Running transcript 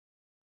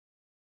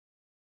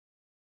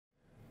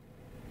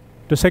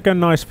The second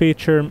nice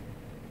feature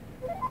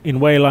in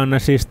Wayline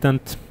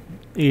Assistant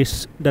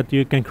is that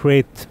you can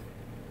create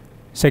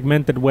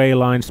segmented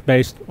waylines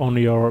based on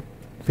your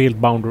field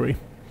boundary.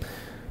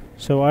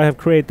 So I have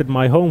created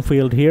my home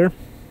field here,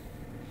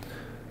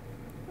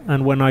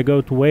 and when I go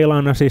to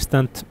Wayline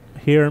Assistant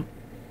here,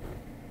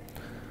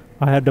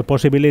 I have the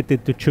possibility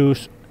to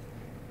choose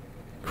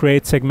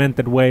create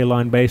segmented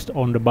wayline based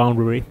on the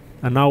boundary,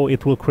 and now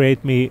it will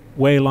create me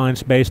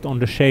waylines based on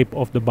the shape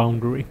of the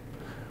boundary.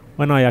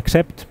 When I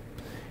accept,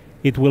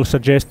 it will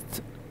suggest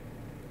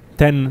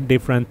 10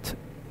 different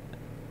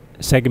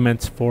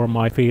segments for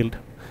my field.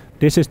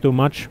 This is too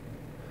much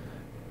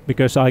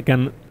because I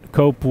can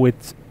cope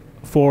with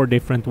 4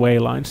 different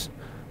waylines.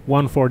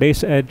 One for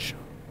this edge,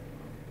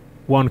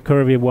 one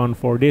curvy one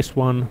for this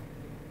one,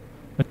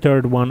 a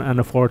third one and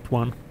a fourth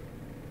one.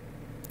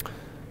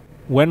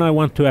 When I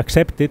want to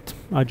accept it,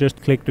 I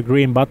just click the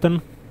green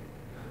button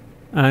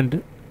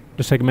and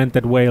the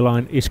segmented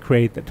wayline is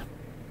created.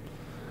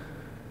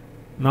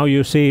 Now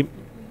you see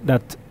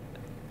that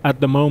at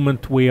the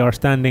moment we are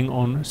standing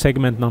on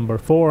segment number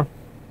 4,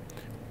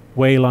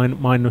 wayline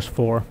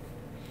 -4.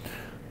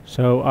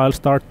 So I'll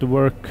start to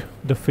work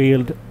the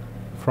field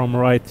from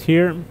right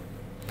here,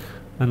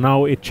 and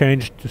now it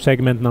changed to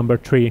segment number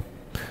 3.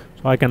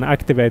 So I can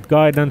activate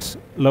guidance,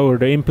 lower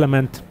the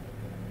implement,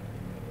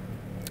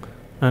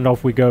 and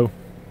off we go.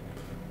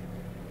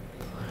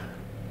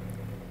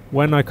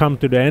 When I come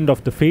to the end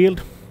of the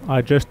field,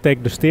 I just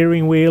take the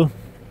steering wheel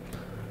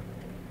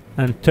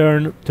and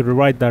turn to the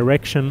right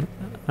direction,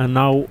 and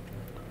now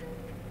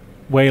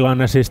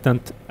Wayline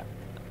Assistant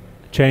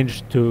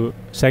changed to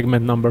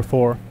segment number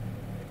 4.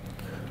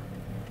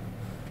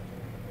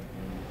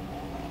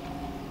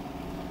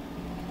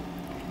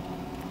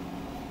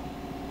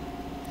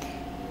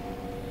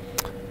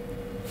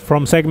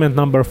 From segment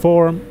number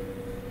 4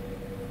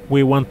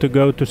 we want to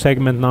go to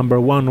segment number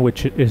 1,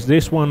 which is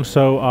this one,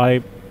 so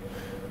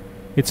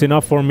it's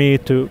enough for me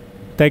to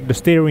take the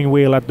steering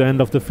wheel at the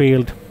end of the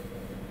field.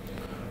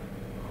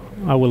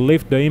 I will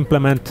lift the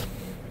implement,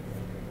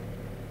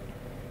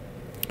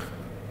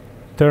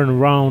 turn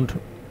around,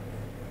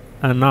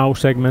 and now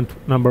segment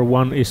number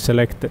 1 is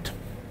selected.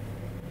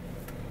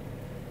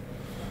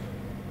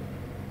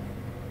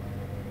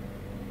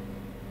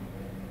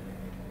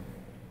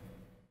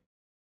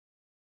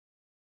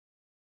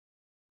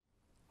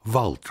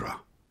 Valtra,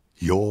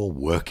 your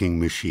working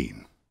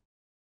machine.